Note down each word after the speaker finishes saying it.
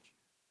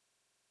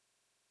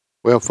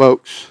Well,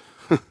 folks,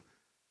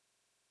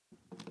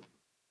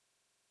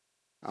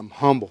 I'm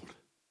humbled.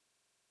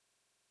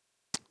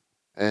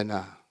 And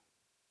the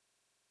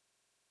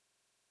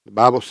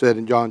Bible said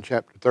in John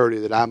chapter 30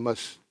 that I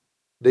must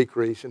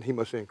decrease and he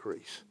must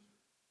increase.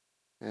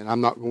 And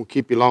I'm not going to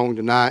keep you long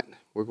tonight.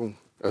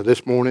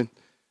 This morning.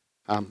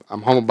 I'm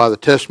humbled by the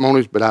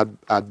testimonies, but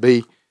I'd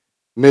be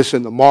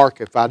missing the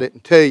mark if I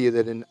didn't tell you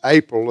that in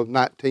April of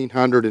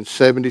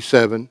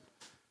 1977,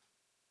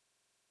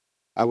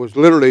 I was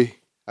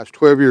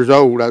 12 years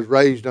old. I was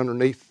raised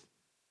underneath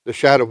the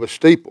shadow of a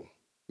steeple.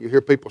 You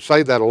hear people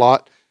say that a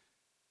lot.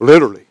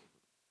 Literally.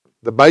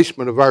 The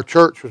basement of our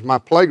church was my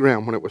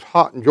playground when it was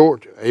hot in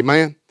Georgia.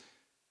 Amen?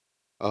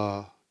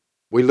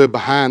 We lived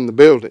behind the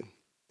building.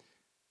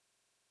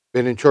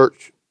 Been in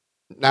church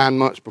 9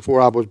 months before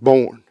I was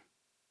born.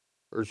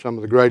 Heard some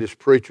of the greatest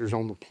preachers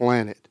on the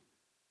planet.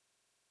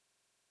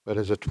 But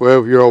as a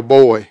 12-year-old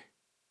boy,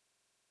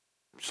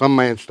 some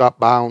man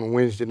stopped by on a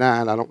Wednesday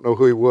night. I don't know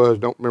who he was.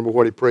 Don't remember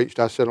what he preached.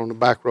 I sat on the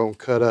back row and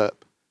cut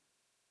up.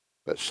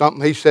 But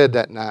something he said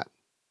that night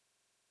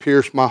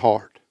pierced my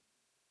heart.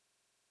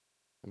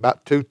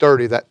 About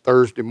 2:30 that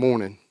Thursday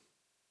morning,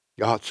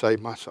 God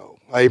saved my soul.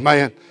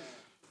 Amen.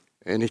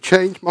 And He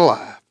changed my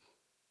life.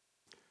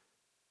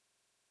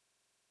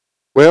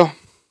 Well,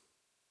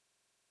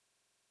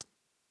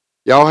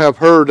 y'all have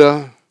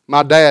heard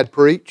my dad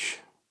preach.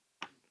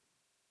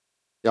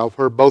 Y'all have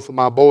heard both of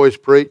my boys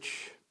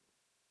preach.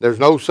 There's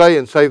no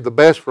saying save the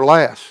best for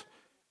last.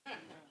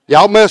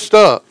 Y'all messed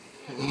up.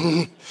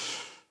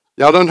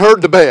 Y'all done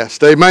heard the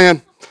best.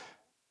 Amen.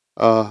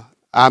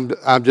 I'm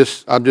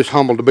just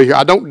humbled to be here.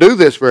 I don't do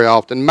this very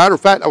often. Matter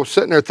of fact, I was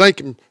sitting there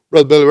thinking,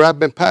 Brother Billy, where I've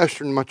been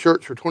pastoring my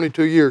church for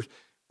 22 years.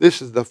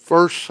 This is the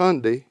first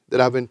Sunday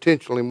that I've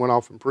intentionally went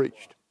off and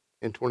preached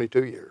in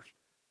 22 years.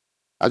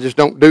 I just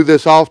don't do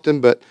this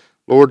often, but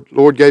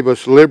Lord gave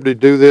us liberty to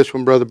do this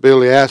when Brother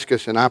Billy asked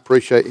us, and I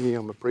appreciate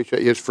him,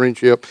 appreciate his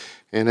friendship.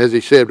 And as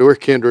he said, we're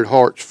kindred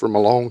hearts from a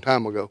long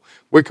time ago.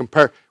 We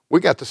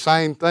got the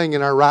same thing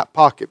in our right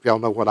pocket, if y'all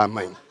know what I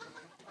mean.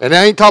 And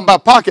I ain't talking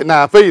about pocket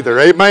knife either,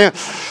 amen.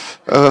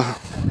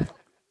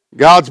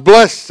 God's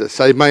blessed us,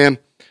 amen.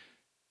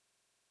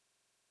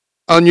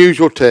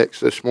 Unusual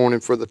text this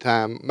morning for the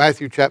time.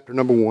 Matthew chapter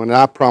number 1. And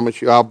I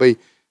promise you I'll be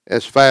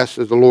as fast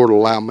as the Lord will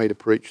allow me to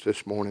preach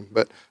this morning.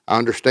 But I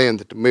understand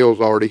that the meal's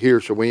already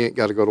here, so we ain't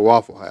got to go to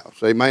Waffle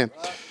House, amen.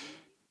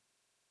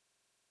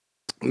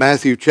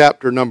 Matthew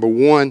chapter number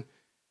 1.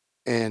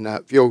 And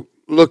if you'll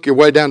look your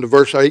way down to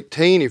verse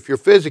 18, if you're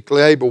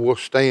physically able, we'll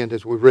stand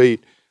as we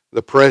read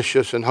the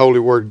precious and holy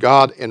word of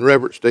God in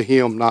reverence to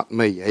Him, not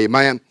me.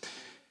 Amen.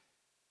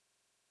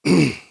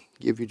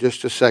 Give you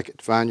just a second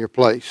to find your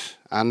place.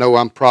 I know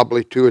I'm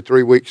probably 2 or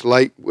 3 weeks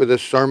late with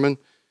this sermon,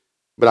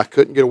 but I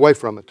couldn't get away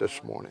from it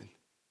this morning.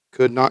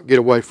 Could not get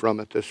away from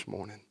it this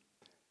morning.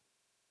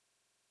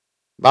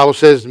 The Bible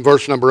says in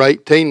verse number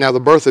 18, now the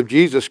birth of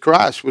Jesus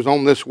Christ was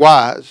on this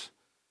wise,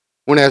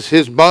 when as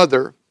His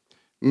mother,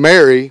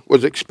 Mary,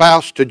 was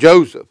espoused to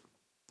Joseph.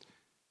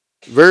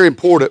 Very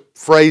important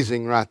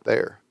phrasing right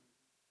there.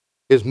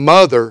 His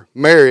mother,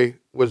 Mary,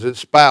 was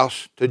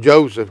espoused to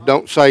Joseph.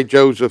 Don't say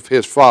Joseph,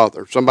 his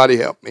father. Somebody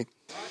help me.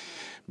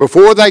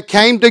 Before they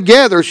came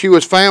together, she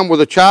was found with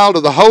a child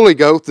of the Holy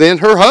Ghost. Then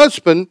her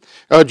husband,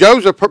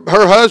 Joseph,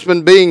 her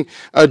husband being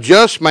a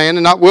just man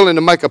and not willing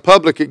to make a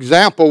public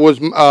example, was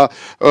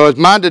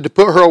minded to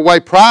put her away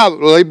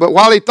privately. But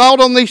while he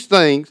thought on these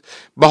things,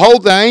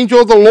 behold, the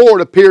angel of the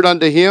Lord appeared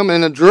unto him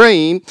in a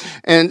dream,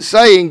 and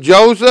saying,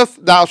 Joseph,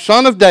 thou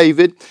son of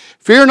David,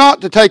 fear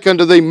not to take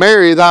unto thee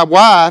Mary thy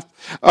wife,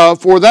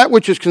 for that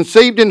which is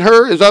conceived in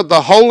her is of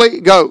the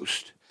Holy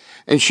Ghost.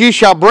 And she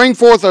shall bring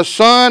forth a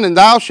son, and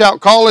thou shalt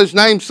call his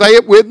name, say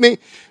it with me,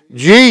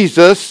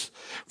 Jesus,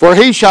 for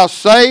he shall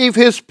save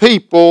his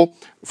people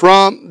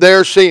from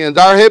their sins.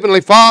 Our Heavenly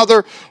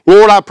Father,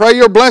 Lord, I pray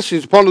your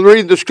blessings upon the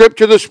reading of the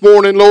Scripture this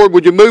morning. Lord,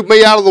 would you move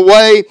me out of the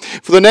way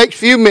for the next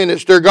few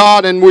minutes, dear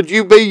God, and would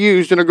you be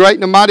used in a great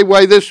and a mighty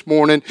way this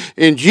morning.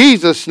 In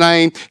Jesus'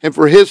 name, and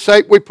for His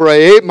sake we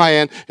pray.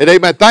 Amen and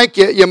amen. Thank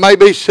you. You may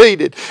be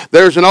seated.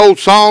 There's an old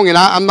song, and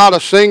I'm not a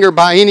singer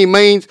by any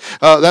means.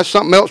 That's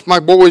something else my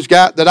boys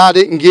got that I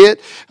didn't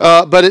get.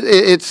 But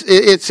it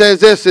says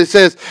this. It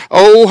says,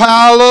 oh,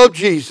 how I love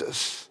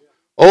Jesus.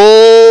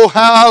 Oh,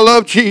 how I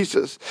love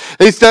Jesus.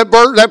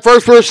 That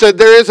first verse said,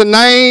 there is a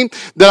name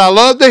that I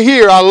love to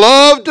hear. I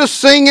love to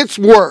sing its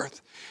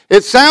worth.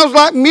 It sounds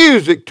like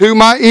music to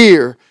my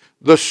ear.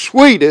 The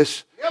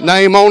sweetest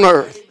name on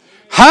earth.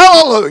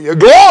 Hallelujah.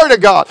 Glory to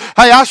God.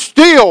 Hey,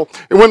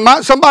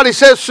 when somebody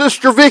says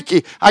Sister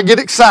Vicky, I get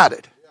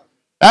excited.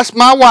 That's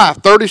my wife,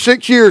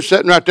 36 years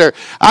sitting right there.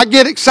 I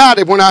get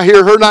excited when I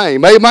hear her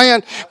name.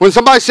 Amen. When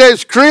somebody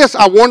says Chris,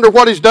 I wonder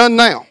what he's done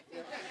now.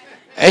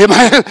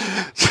 Amen.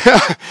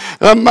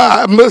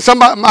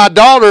 My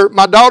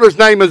daughter's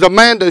name is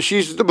Amanda.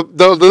 She's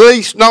the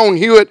least known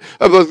Hewett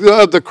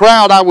of the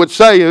crowd, I would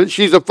say.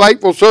 She's a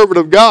faithful servant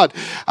of God.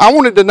 I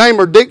wanted to name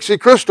her Dixie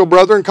Crystal,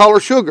 brother, and call her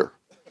Sugar.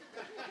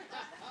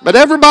 But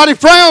everybody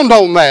frowned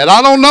on that.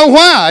 I don't know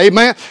why.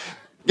 Amen.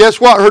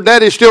 Guess what? Her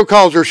daddy still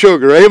calls her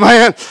Sugar.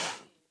 Amen.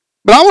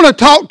 But I want to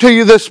talk to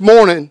you this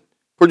morning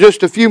for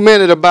just a few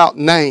minutes about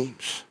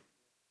names.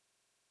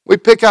 We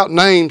pick out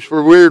names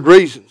for weird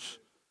reasons.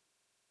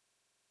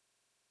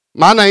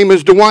 My name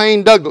is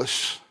Dwayne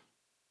Douglas.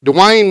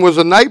 Dwayne was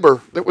a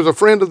neighbor that was a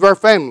friend of our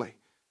family.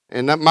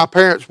 And my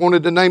parents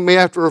wanted to name me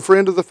after a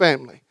friend of the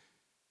family.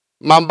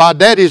 My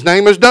daddy's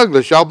name is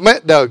Douglas. Y'all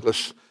met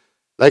Douglas.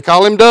 They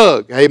call him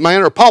Doug.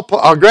 Amen. Or Papa,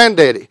 or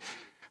Granddaddy.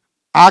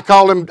 I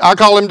call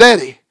him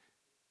Daddy.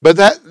 But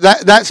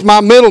that's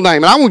my middle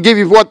name. And I'm going to give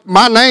you what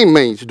my name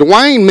means.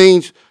 Dwayne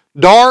means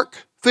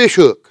dark fish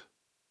hook.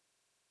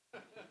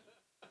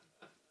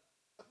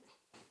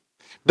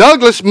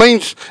 Douglas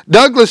means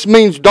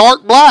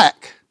dark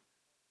black.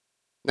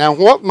 Now,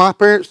 what my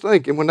parents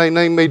thinking when they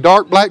named me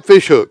dark black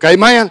fish hook?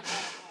 Amen?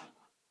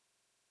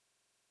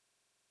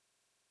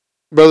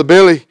 Brother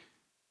Billy,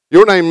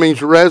 your name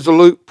means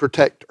resolute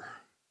protector.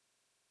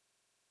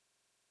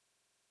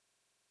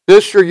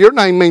 Sister, your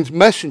name means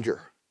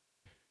messenger.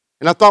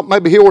 And I thought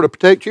maybe he ought to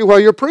protect you while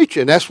you're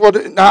preaching. That's what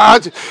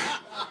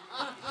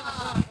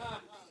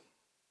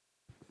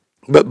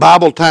But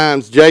Bible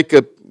times,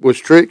 Jacob was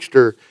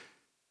trickster.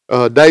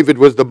 David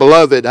was the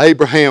beloved.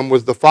 Abraham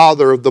was the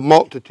father of the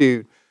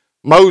multitude.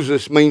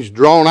 Moses means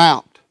drawn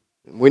out.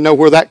 We know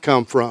where that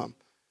come from.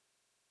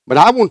 But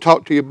I want to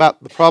talk to you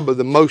about probably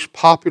the most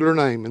popular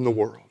name in the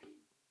world.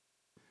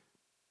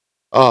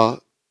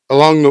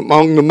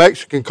 Among the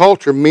Mexican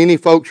culture, many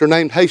folks are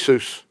named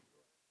Jesus,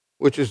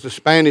 which is the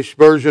Spanish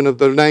version of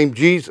the name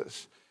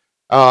Jesus.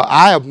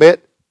 I have met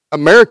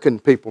American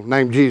people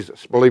named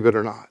Jesus, believe it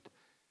or not.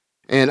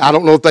 And I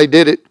don't know if they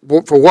did it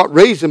for what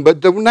reason,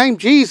 but the name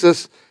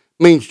Jesus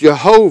means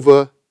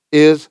Jehovah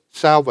is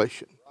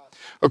salvation.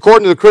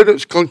 According to the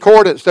Critics'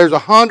 Concordance, there's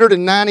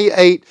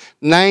 198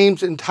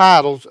 names and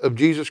titles of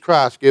Jesus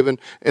Christ given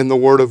in the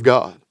Word of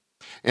God.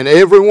 And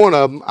every one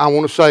of them, I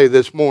want to say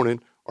this morning,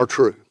 are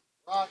true.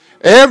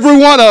 Every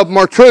one of them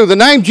are true. The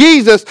name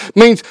Jesus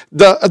means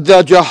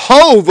the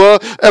Jehovah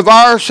of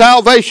our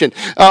salvation.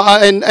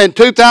 In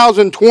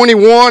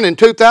 2021 and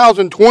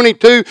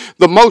 2022,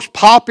 the most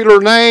popular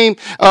name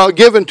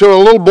given to a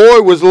little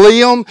boy was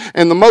Liam,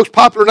 and the most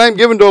popular name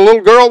given to a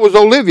little girl was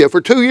Olivia. For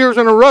 2 years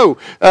in a row,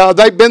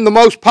 they've been the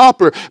most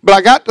popular. But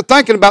I got to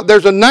thinking about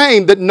there's a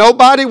name that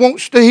nobody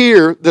wants to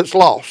hear that's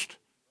lost,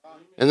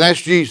 and that's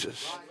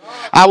Jesus.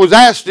 I was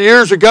asked several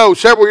years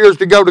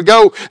ago, to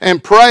go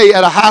and pray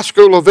at a high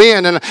school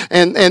event,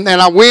 and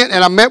I went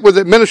and I met with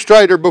the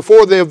administrator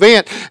before the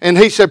event, and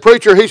he said,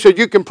 "Preacher," he said,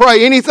 "you can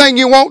pray anything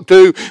you want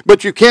to,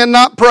 but you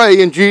cannot pray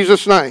in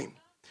Jesus' name.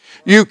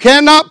 You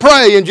cannot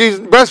pray in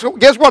Jesus."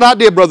 Guess what I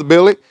did, Brother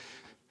Billy?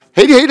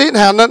 He didn't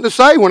have nothing to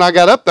say when I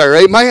got up there.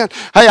 Amen.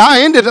 Hey,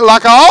 I ended it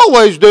like I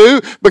always do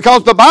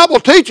because the Bible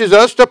teaches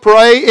us to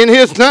pray in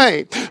His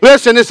name.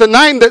 Listen, it's a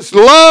name that's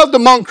loved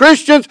among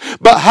Christians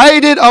but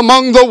hated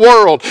among the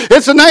world.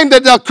 It's a name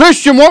that the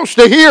Christian wants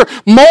to hear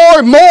more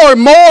and more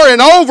and more and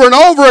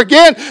over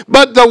again,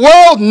 but the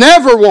world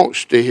never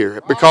wants to hear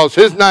it because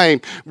His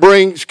name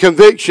brings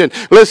conviction.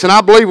 Listen,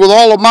 I believe with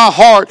all of my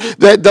heart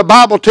that the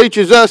Bible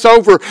teaches us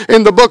over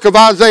in the book of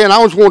Isaiah, and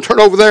I was going to turn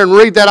over there and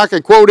read that. I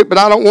could quote it, but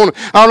I don't want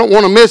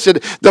to miss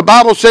it. The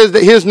Bible says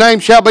that His name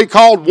shall be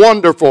called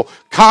Wonderful,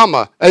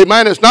 comma.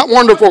 Amen. It's not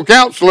Wonderful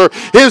Counselor.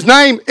 His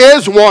name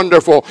is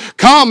Wonderful,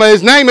 comma.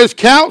 His name is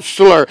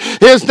Counselor.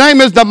 His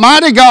name is the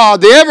Mighty God,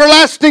 the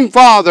Everlasting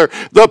Father,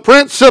 the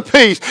Prince of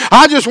Peace.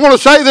 I just want to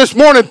say this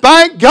morning,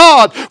 thank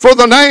God for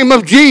the name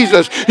of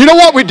Jesus. You know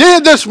what we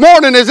did this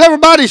morning is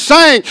everybody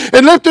sang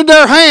and lifted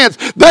their hands.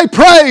 They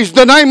praised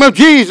the name of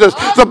Jesus.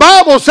 The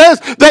Bible says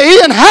that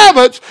He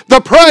inhabits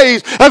the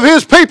praise of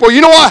His people.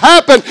 You know what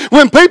happened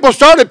when people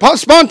started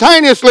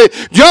spontaneously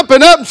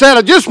jumping up and said,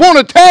 "I just want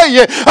to tell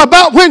you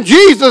about when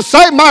Jesus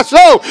saved my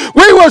soul."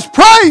 We was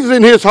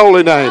praising His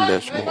holy name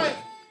this morning.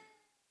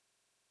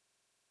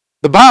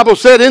 The Bible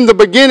said in the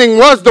beginning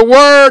was the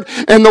Word,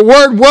 and the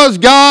Word was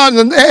God,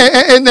 and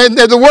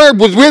the Word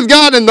was with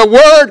God, and the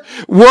Word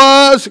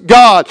was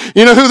God.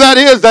 You know who that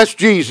is? That's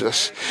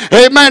Jesus.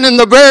 Amen. In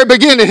the very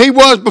beginning, He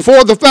was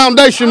before the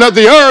foundation of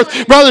the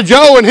earth, Brother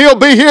Joe, and He'll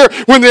be here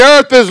when the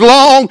earth is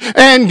long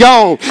and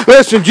gone.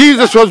 Listen,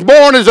 Jesus was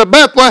born in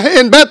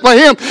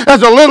Bethlehem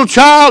as a little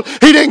child.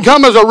 He didn't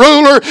come as a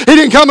ruler. He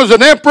didn't come as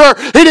an emperor.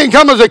 He didn't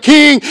come as a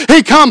king.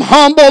 He come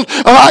humbled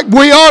like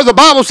we are. The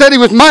Bible said He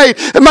was made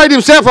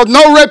Himself of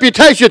no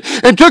reputation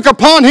and took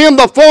upon Him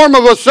the form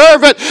of a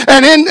servant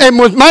and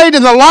was made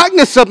in the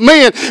likeness of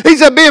men. He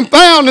said, being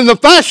found in the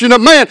fashion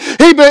of man,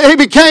 He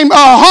became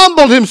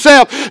humbled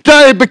Himself.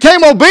 He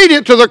became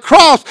obedient to the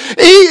cross,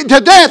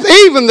 to death,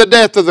 even the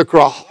death of the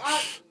cross.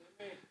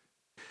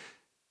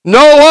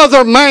 No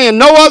other man,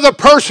 no other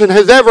person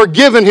has ever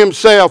given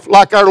himself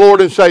like our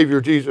Lord and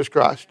Savior Jesus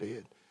Christ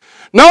did.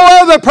 No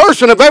other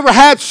person have ever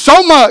had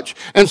so much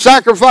and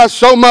sacrificed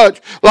so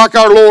much like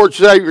our Lord and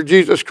Savior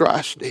Jesus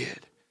Christ did.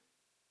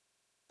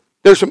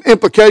 There's some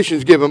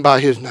implications given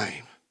by His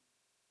name.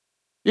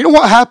 You know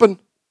what happened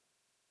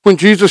when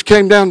Jesus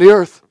came down to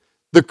earth?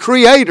 The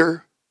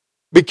Creator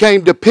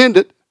became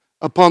dependent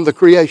upon the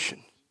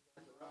creation.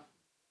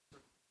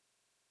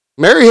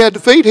 Mary had to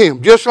feed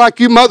him, just like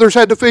you mothers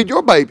had to feed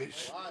your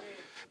babies.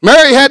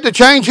 Mary had to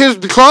change his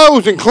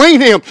clothes and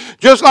clean him,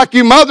 just like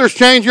you mothers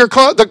change your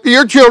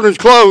children's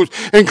clothes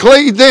and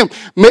clean them.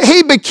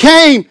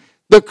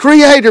 The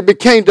Creator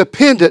became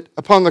dependent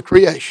upon the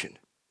creation.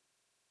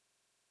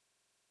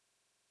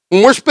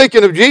 When we're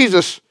speaking of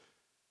Jesus,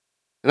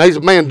 and there's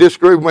a man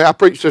disagreed with me. I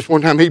preached this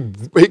one time. He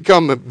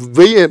come and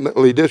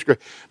vehemently disagree.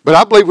 But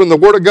I believe when the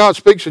Word of God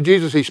speaks of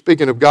Jesus, he's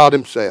speaking of God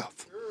himself.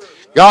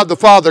 God the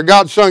Father,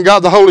 God the Son,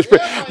 God the Holy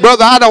Spirit.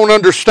 Brother, I don't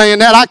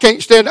understand that.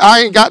 I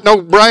ain't got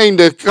no brain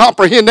to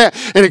comprehend that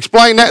and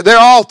explain that. They're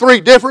all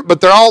three different,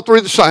 but they're all three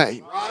the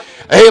same.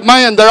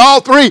 Amen. They're all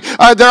three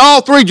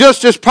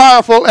just as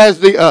powerful as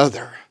the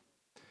other.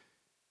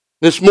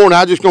 This morning,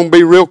 I'm just going to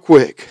be real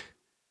quick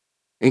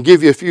and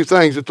give you a few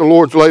things that the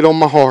Lord's laid on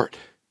my heart.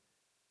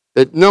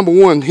 That number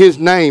one, his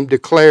name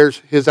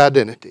declares his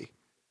identity,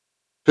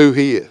 who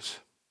he is.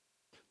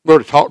 We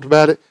already talked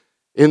about it.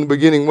 In the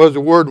beginning was the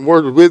Word, and the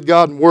Word was with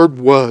God, and the Word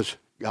was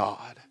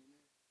God.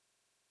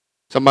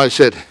 Somebody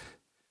said,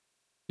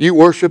 you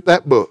worship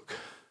that book.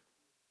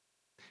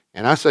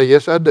 And I say,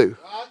 yes, I do.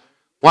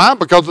 Why?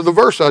 Because of the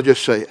verse I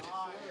just said.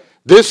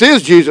 This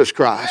is Jesus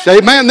Christ.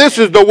 Amen. This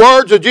is the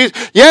words of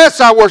Jesus.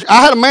 Yes, I worship.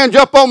 I had a man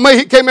jump on me.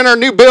 He came in our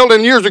new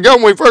building years ago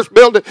when we first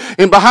built it.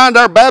 And behind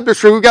our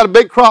baptistry, we got a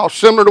big cross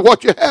similar to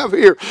what you have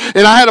here.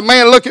 And I had a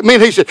man look at me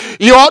and he said,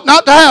 you ought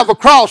not to have a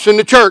cross in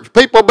the church.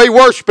 People will be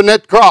worshiping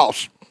that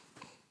cross.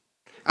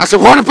 I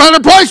said, what a better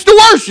place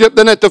to worship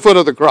than at the foot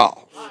of the cross?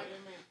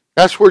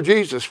 That's where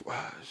Jesus was.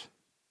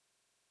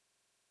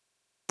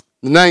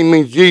 The name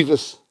means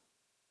Jesus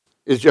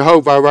is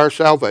Jehovah of our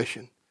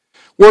salvation.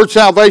 Word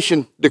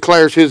salvation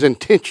declares his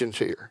intentions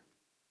here.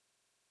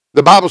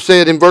 The Bible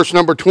said in verse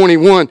number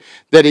 21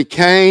 that he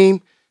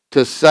came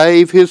to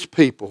save his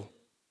people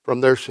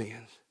from their sins.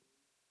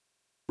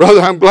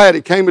 Brother, I'm glad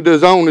he came into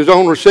his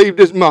own received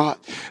his not.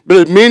 But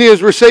as many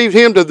as received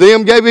him, to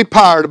them gave he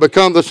power to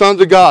become the sons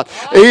of God,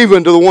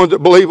 even to the ones that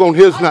believe on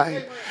his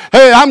name.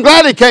 Hey, I'm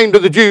glad he came to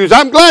the Jews.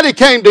 I'm glad he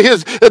came to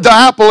the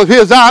apple of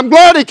his eye. I'm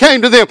glad he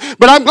came to them.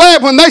 But I'm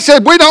glad when they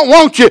said, we don't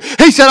want you,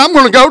 he said, I'm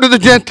going to go to the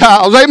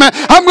Gentiles. Amen.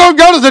 I'm going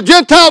to go to the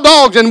Gentile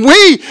dogs. And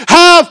we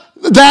have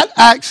that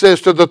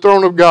access to the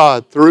throne of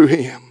God through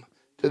him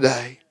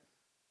today.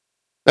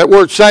 That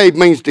word save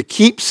means to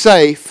keep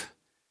safe,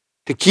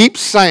 to keep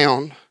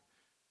sound,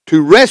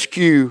 to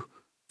rescue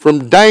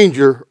from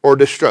danger or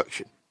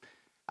destruction.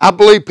 I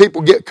believe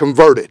people get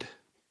converted.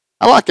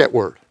 I like that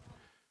word.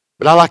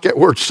 But I like that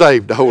word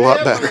saved a whole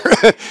lot better.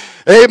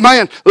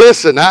 Amen.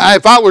 Listen,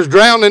 if I was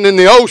drowning in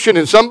the ocean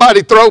and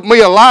somebody threw me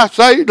a life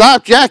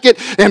jacket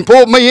and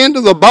pulled me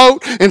into the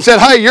boat and said,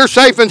 hey, you're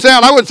safe and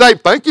sound, I would say,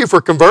 thank you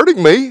for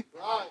converting me.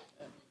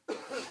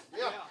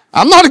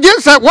 I'm not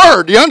against that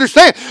word, you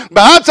understand? But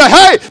I'd say,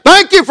 hey,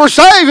 thank you for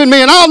saving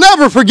me. And I'll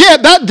never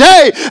forget that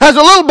day as a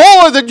little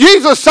boy that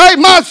Jesus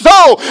saved my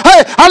soul.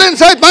 Hey, I didn't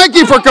say thank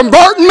you for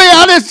converting me.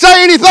 I didn't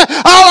say anything.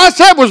 All I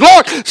said was,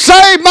 Lord,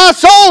 save my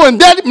soul. And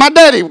my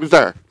daddy was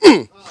there.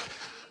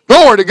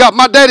 Glory to God.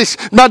 My daddy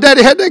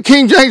had that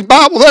King James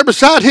Bible there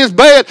beside his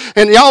bed.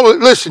 And y'all,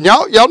 listen,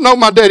 y'all know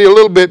my daddy a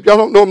little bit. Y'all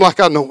don't know him like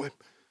I know him.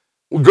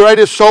 The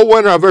greatest soul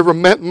winner I've ever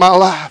met in my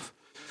life.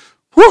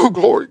 Whew,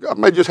 glory to God. I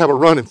may just have a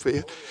running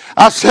fit.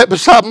 I sat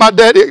beside my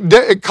daddy,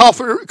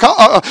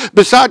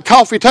 beside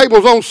coffee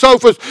tables on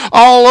sofas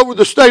all over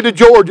the state of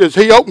Georgia as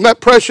he opened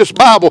that precious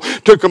Bible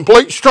to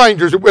complete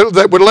strangers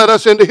that would let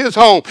us into his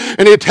home.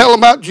 And he'd tell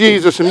them about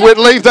Jesus. And we'd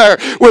leave there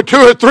with 2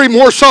 or 3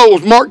 more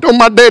souls marked on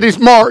my daddy's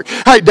mark.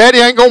 Hey, daddy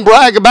ain't going to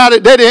brag about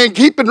it. Daddy ain't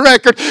keeping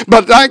record.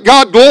 But thank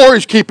God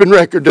glory's keeping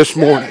record this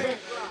morning.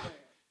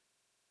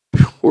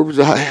 Where was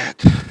I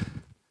at?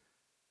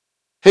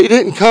 He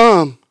didn't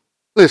come.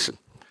 Listen,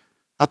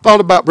 I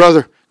thought about,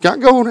 brother, can I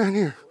go down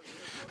here?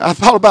 I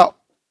thought about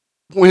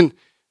when,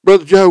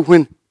 Brother Joe,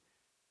 when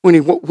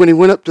he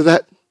went up to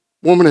that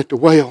woman at the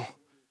well,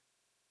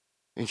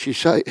 and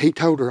he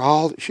told her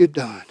all that she had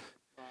done.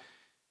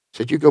 He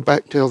said, you go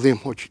back and tell them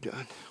what you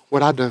done,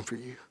 what I done for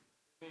you.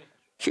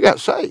 She got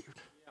saved.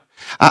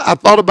 I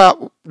thought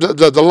about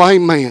the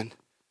lame man.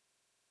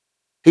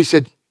 He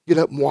said, get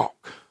up and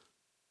walk.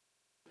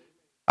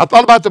 I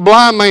thought about the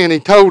blind man. He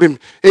told him,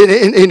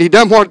 and he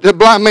done what the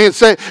blind man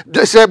said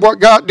what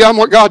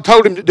God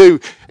told him to do.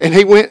 And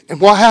he went,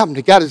 and what happened?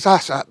 He got his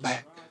eyesight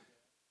back.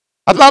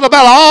 I thought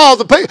about all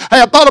the people.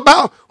 Hey, I thought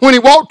about when he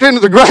walked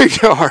into the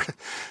graveyard.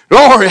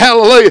 Glory,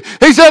 hallelujah.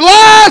 He said,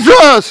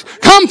 Lazarus,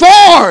 come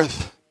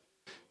forth.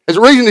 There's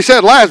a reason he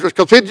said Lazarus,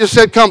 because if he just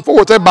said come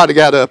forth, everybody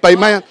got up.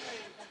 Amen.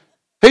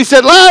 He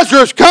said,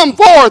 Lazarus, come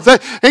forth.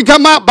 He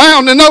come out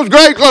bound in those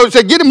grave clothes. He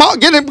said, get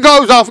him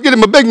clothes off, get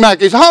him a Big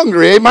Mac. He's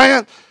hungry,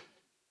 amen.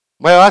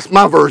 Well, that's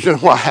my version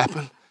of what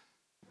happened.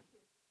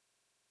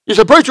 You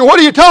said, preacher, what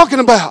are you talking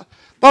about?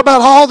 Thought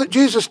about all that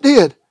Jesus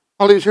did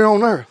while he was here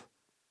on earth.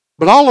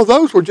 But all of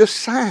those were just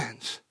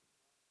signs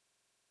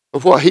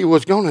of what he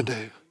was going to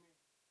do.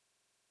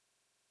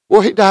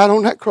 Well, he died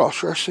on that cross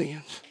for our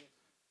sins.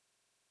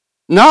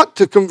 Not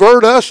to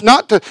convert us,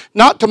 not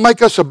to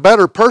make us a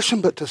better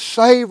person, but to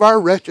save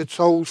our wretched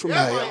souls from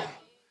hell.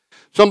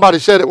 Somebody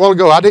said it a while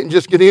ago, I didn't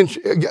just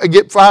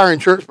get fire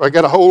insurance, but I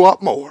got a whole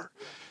lot more.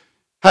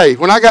 Hey,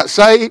 when I got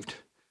saved,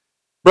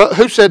 brother,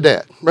 who said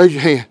that? Raise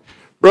your hand.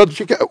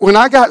 Brother, when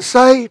I got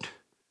saved,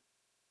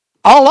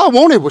 all I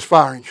wanted was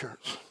fire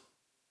insurance.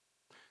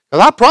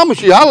 Because I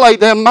promise you, I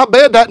laid down in my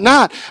bed that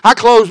night. I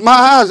closed my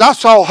eyes. I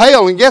saw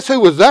hell, and guess who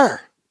was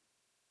there?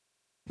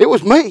 It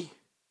was me.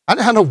 I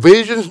didn't have no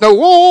visions,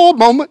 no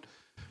moment.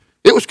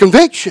 It was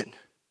conviction.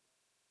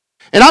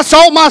 And I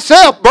saw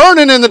myself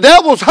burning in the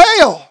devil's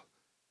hell.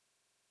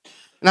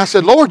 And I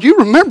said, Lord, you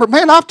remember,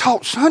 man, I've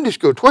taught Sunday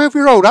school.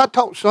 12-year-old, I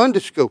taught Sunday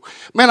school.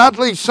 Man, I'd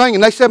lead singing.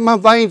 They said my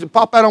veins would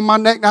pop out on my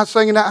neck, and I was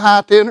singing that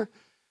high tenor.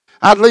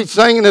 I'd lead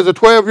singing as a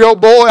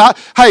 12-year-old boy.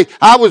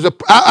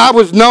 I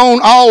was known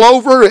all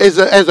over as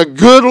a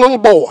good little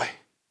boy.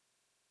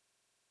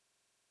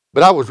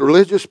 But I was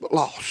religious but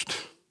lost.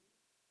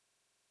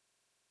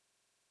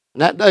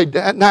 And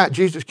that night,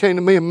 Jesus came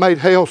to me and made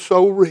hell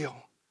so real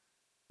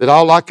that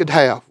all I could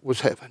have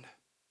was heaven.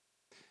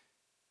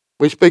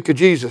 We speak of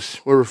Jesus,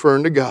 we're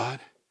referring to God.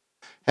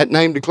 That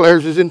name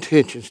declares His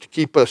intentions to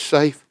keep us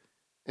safe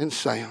and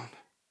sound.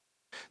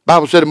 The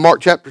Bible said in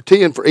Mark chapter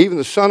 10, for even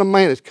the Son of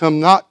Man has come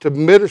not to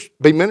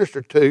be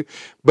ministered to,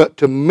 but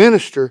to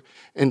minister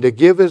and to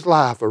give His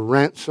life a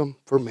ransom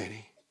for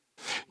many.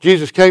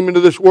 Jesus came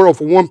into this world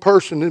for one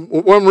person, and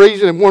one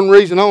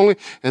reason only,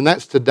 and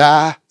that's to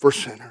die for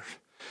sinners.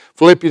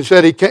 Philippians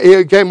said he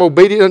came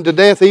obedient unto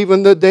death,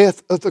 even the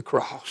death of the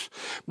cross.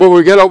 But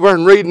we get over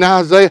and read in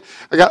Isaiah.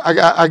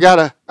 I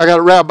got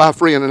a rabbi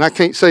friend, and I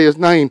can't say his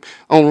name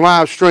on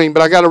live stream,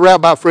 but I got a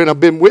rabbi friend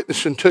I've been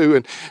witnessing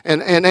to,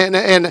 and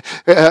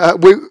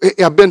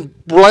I've been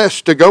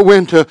blessed to go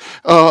into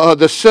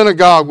the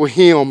synagogue with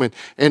him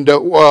and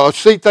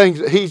see things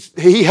that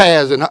he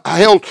has. And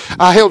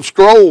I held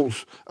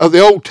scrolls of the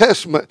Old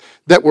Testament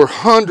that were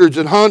hundreds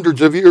and hundreds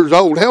of years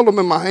old. Held them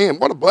in my hand.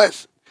 What a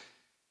blessing.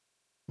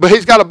 But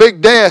he's got a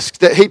big desk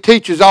that he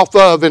teaches off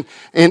of in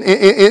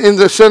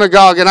the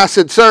synagogue. And I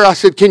said, sir,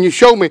 can you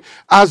show me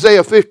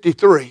Isaiah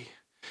 53?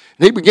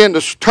 And he began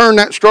to turn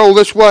that scroll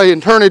this way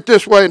and turn it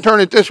this way and turn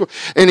it this way.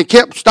 And he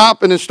kept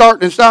stopping and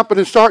starting and stopping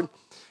and starting.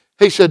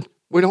 He said,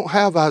 we don't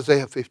have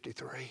Isaiah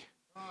 53.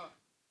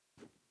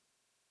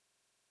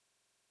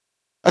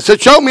 I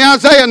said, show me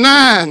Isaiah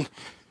 9.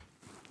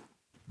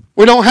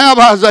 We don't have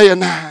Isaiah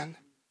 9.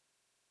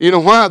 You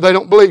know why? They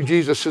don't believe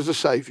Jesus is a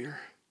Savior.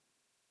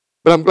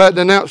 But I'm glad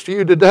to announce to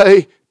you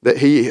today that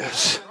He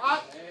is.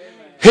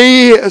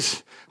 He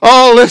is.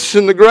 Oh,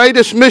 listen, the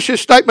greatest mission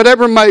statement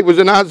ever made was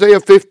in Isaiah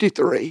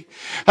 53.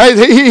 Hey,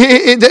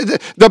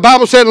 the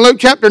Bible said in Luke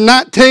chapter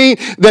 19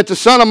 that the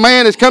Son of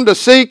Man has come to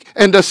seek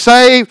and to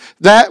save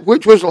that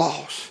which was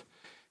lost.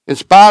 In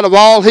spite of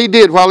all He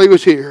did while He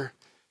was here,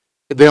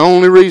 the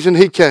only reason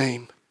He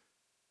came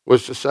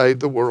was to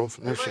save the world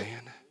from their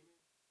sin.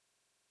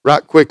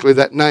 Right quickly,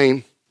 that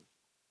name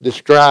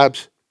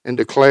describes and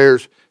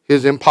declares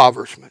His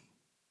impoverishment.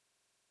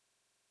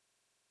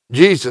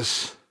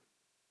 Jesus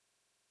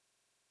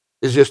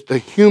is just the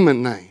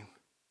human name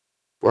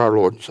for our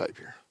Lord and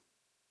Savior.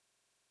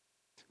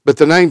 But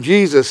the name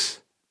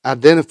Jesus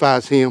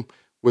identifies Him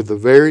with the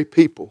very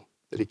people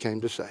that He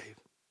came to save.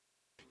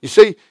 You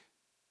see,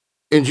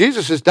 in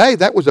Jesus' day,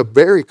 that was a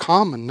very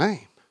common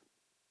name.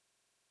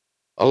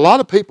 A lot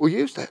of people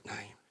used that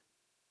name.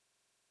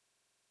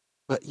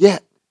 But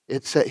yet,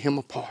 it set Him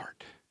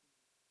apart.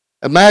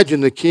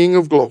 Imagine the King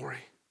of glory.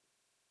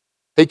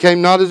 He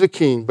came not as a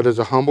king, but as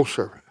a humble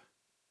servant.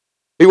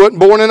 He wasn't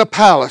born in a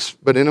palace,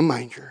 but in a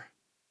manger.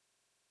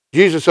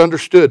 Jesus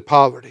understood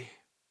poverty.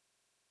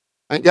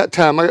 I ain't got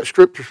time. I got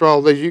scriptures for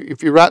all these.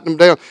 If you write them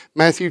down,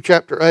 Matthew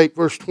chapter 8,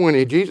 verse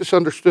 20, Jesus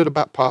understood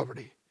about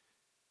poverty.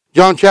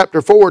 John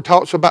chapter 4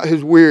 talks about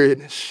His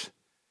weariness.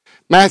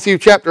 Matthew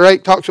chapter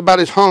 8 talks about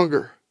His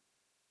hunger.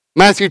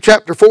 Matthew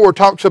chapter 4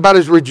 talks about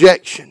His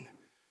rejection.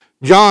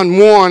 John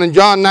 1 and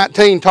John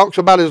 19 talks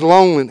about His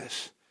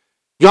loneliness.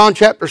 John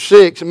chapter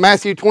 6 and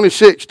Matthew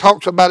 26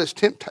 talks about His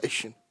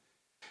temptation.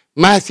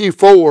 Matthew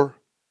 4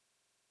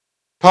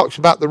 talks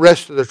about the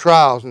rest of the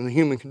trials and the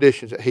human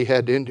conditions that He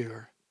had to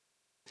endure.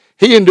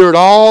 He endured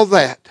all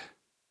that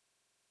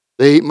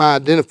He might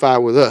identify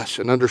with us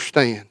and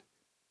understand.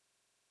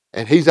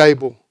 And He's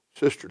able,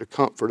 sister, to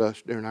comfort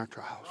us during our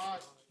trials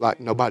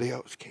like nobody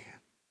else can.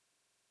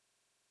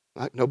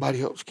 Like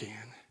nobody else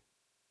can.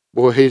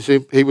 Boy,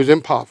 he was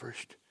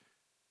impoverished.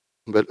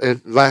 But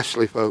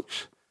lastly,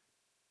 folks,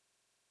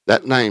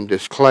 that name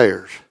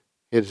declares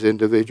His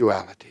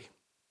individuality.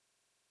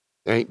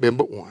 There ain't been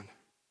but one.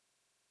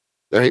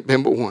 There ain't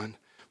been but one.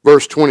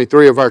 Verse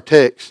 23 of our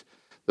text,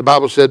 the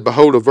Bible said,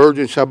 behold, a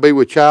virgin shall be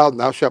with child,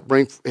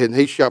 and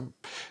he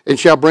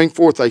shall bring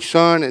forth a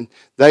son, and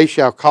they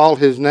shall call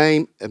his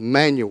name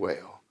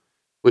Emmanuel,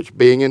 which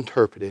being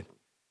interpreted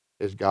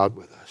is God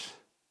with us.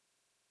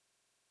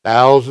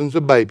 Thousands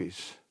of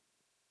babies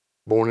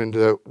born into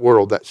the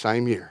world that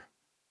same year,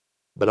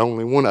 but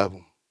only one of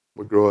them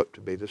would grow up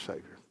to be the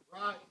Savior.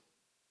 Right.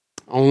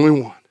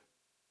 Only one.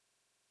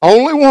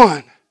 Only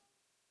one.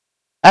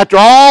 After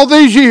all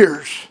these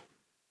years,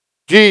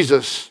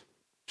 Jesus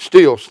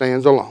still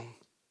stands alone.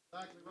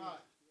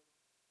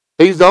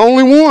 He's the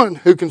only one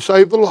who can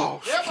save the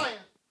lost.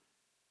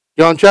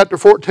 John chapter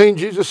 14,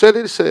 Jesus said it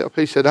himself.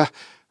 He said,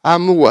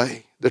 I'm the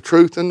way, the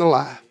truth, and the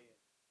life.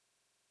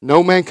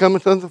 No man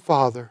cometh unto the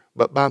Father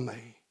but by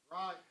me.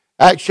 Right.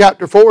 Acts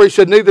chapter 4, he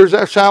said, neither is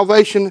there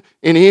salvation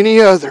in any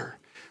other.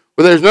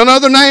 For there's none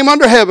other name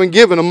under heaven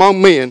given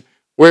among men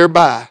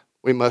whereby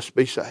we must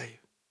be saved.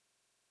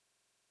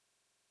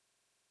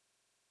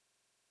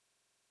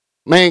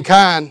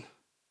 Mankind,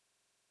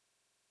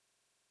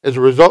 as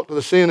a result of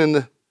the sin in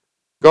the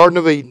Garden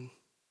of Eden,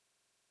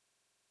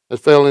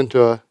 has fell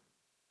into a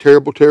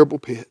terrible, terrible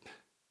pit.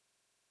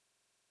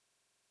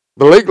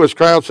 The legalist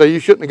crowd say you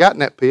shouldn't have gotten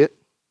that pit.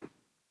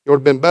 You would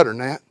have been better than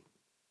that.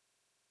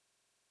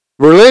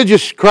 The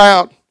religious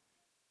crowd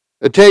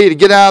will tell you to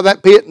get out of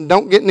that pit and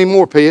don't get any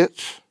more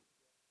pits.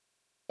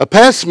 A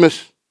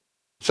pessimist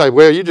say,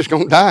 well, you're just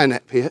going to die in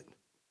that pit.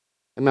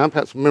 Amen. I've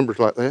had some members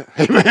like that.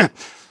 Amen.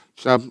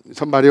 So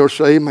somebody else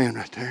say amen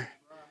right there.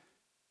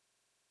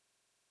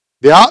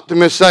 The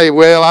optimists say,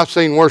 well, I've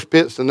seen worse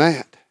pits than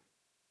that.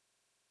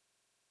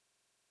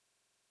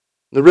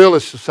 The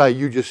realists will say,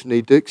 you just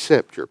need to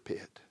accept your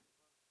pit.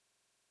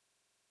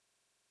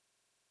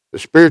 The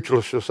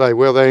spiritualists will say,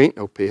 well, there ain't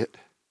no pit.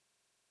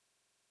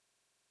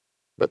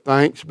 But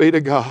thanks be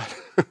to God.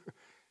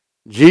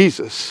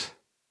 Jesus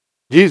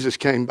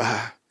came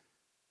by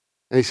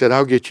and he said,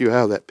 I'll get you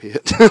out of that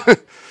pit.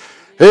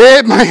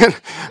 Amen.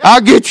 I'll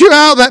get you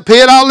out of that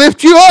pit. I'll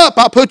lift you up.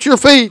 I'll put your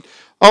feet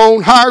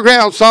on higher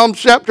ground. Psalm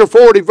chapter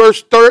 40,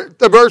 verse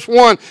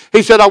 1.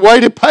 He said, I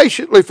waited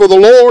patiently for the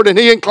Lord, and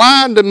he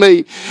inclined to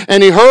me,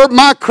 and he heard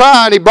my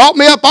cry, and he brought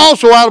me up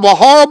also out of a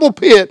horrible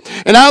pit,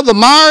 and out of the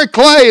miry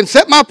clay, and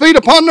set my feet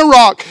upon the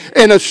rock,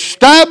 and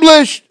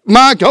established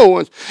my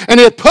goings. And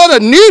he hath put a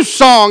new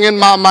song in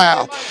my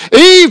mouth,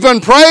 even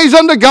praise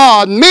unto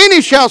God.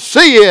 Many shall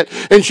see it,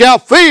 and shall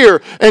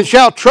fear, and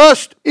shall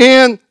trust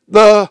in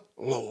the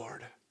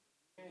Lord.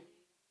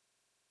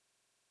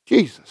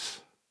 Jesus.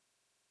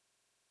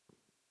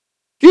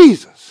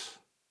 Jesus.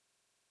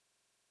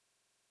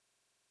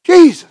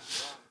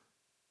 Jesus.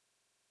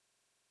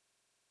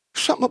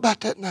 There's something about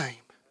that name.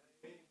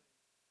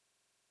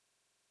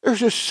 There's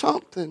just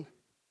something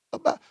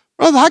about,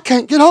 brother, I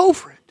can't get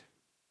over it.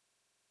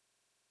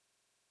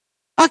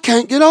 I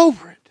can't get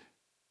over it.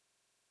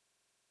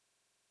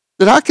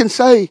 That I can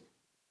say,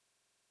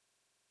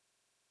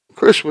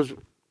 Chris was,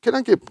 can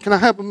I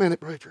have a minute,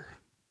 preacher?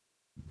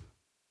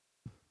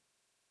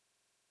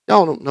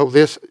 Y'all don't know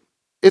this.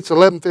 It's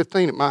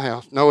 11:15 at my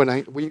house. No, it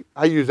ain't.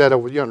 I use that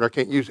over yonder. I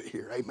can't use it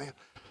here. Amen.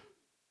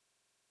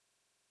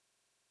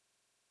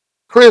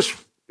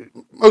 Chris,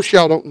 most of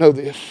y'all don't know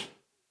this.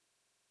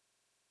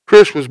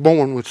 Chris was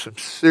born with some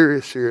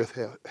serious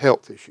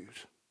health issues.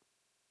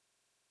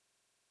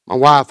 My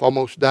wife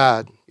almost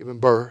died giving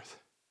birth.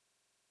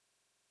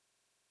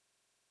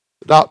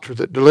 The doctor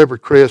that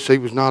delivered Chris, he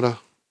was not a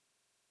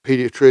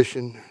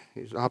pediatrician.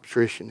 He was an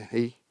obstetrician.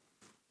 He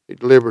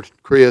delivered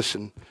Chris,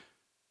 and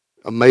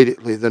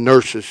immediately the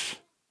nurses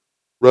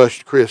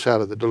rushed Chris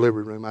out of the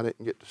delivery room. I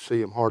didn't get to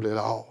see him hardly at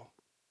all.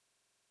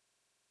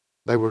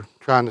 They were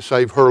trying to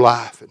save her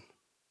life, and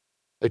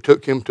they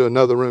took him to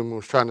another room and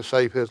was trying to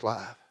save his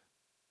life.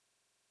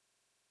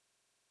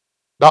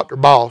 Dr.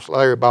 Boss,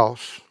 Larry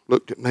Boss,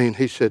 looked at me and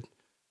he said,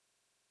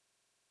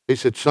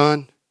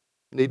 son,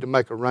 you need to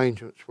make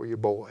arrangements for your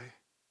boy.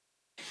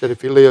 He said,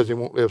 if he lives, he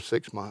won't live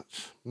 6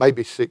 months,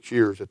 maybe 6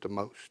 years at the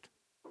most.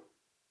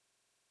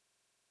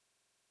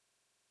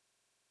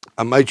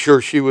 I made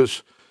sure she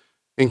was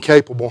in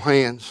capable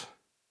hands.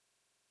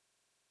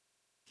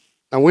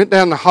 I went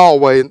down the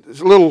hallway, and there's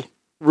a little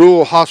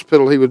rural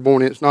hospital he was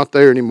born in. It's not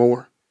there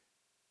anymore.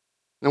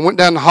 And I went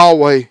down the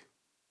hallway,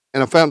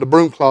 and I found a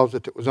broom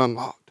closet that was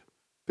unlocked.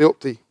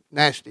 Filthy,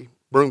 nasty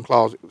broom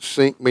closet with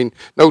sink. I mean,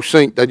 no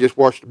sink. They just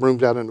washed the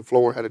brooms out on the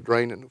floor, had a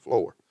drain in the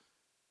floor.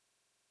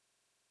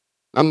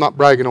 I'm not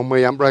bragging on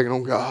me. I'm bragging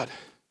on God.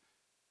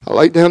 I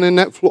laid down in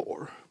that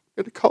floor. I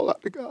had to call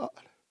out to God.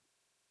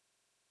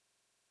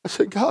 I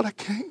said, God, I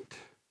can't.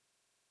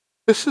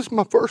 This is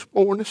my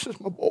firstborn. This is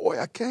my boy.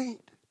 I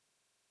can't.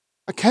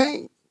 I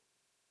can't.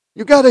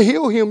 You got to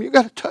heal him. You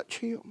got to touch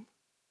him.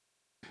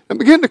 And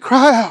began to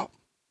cry out.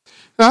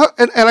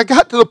 And I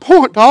got to the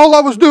point, all I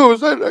was doing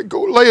was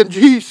laying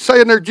Jesus,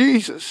 saying there,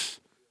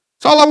 Jesus.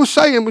 That's all I was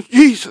saying was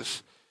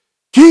Jesus.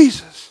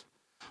 Jesus.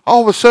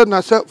 All of a sudden,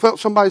 I felt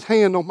somebody's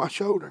hand on my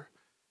shoulder.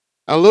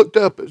 I looked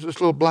up, it was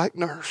this little black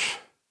nurse.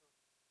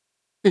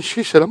 And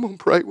she said, I'm going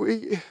to pray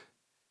with you.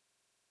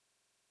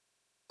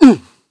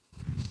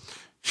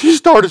 She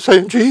started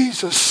saying,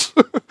 Jesus.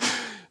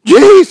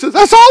 Jesus.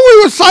 That's all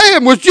we were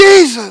saying was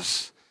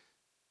Jesus.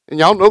 And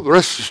y'all know the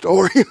rest of the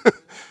story.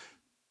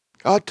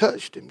 God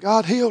touched him.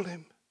 God healed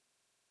him.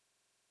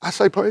 I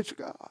say praise to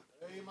God.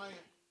 Amen.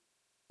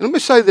 And let me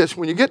say this.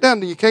 When you get down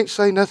to you can't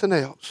say nothing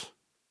else,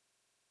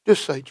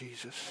 just say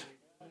Jesus.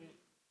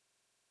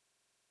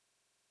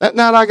 That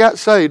night I got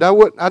saved.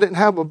 I didn't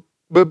have a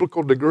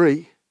biblical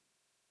degree.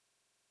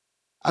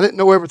 I didn't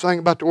know everything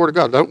about the Word of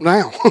God. I don't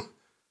now.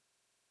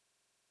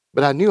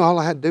 But I knew all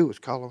I had to do was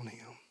call on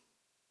him.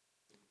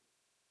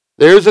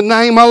 There's a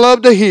name I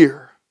love to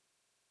hear.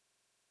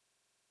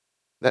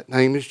 That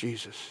name is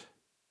Jesus.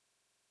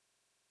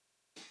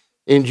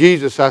 In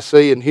Jesus I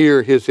see and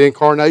hear His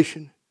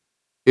incarnation,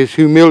 His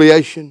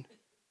humiliation,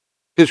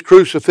 His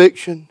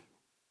crucifixion.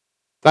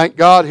 Thank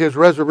God, His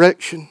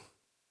resurrection,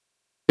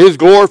 His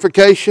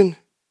glorification,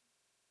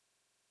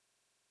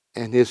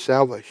 and His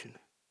salvation.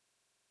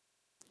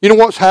 You know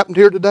what's happened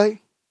here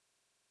today?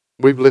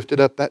 We've lifted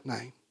up that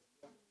name.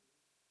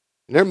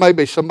 And there may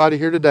be somebody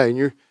here today and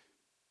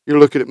you're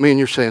looking at me and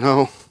you're saying,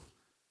 oh,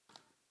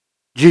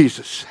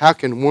 Jesus, how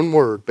can one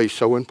word be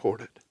so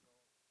important?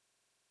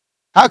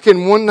 How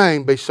can one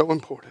name be so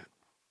important?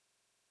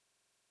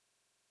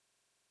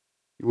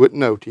 You wouldn't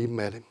know till you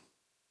met Him.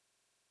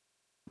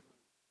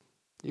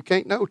 You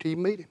can't know till you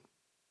meet Him.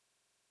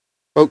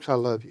 Folks, I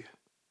love you.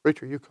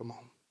 Preacher, you come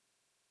on.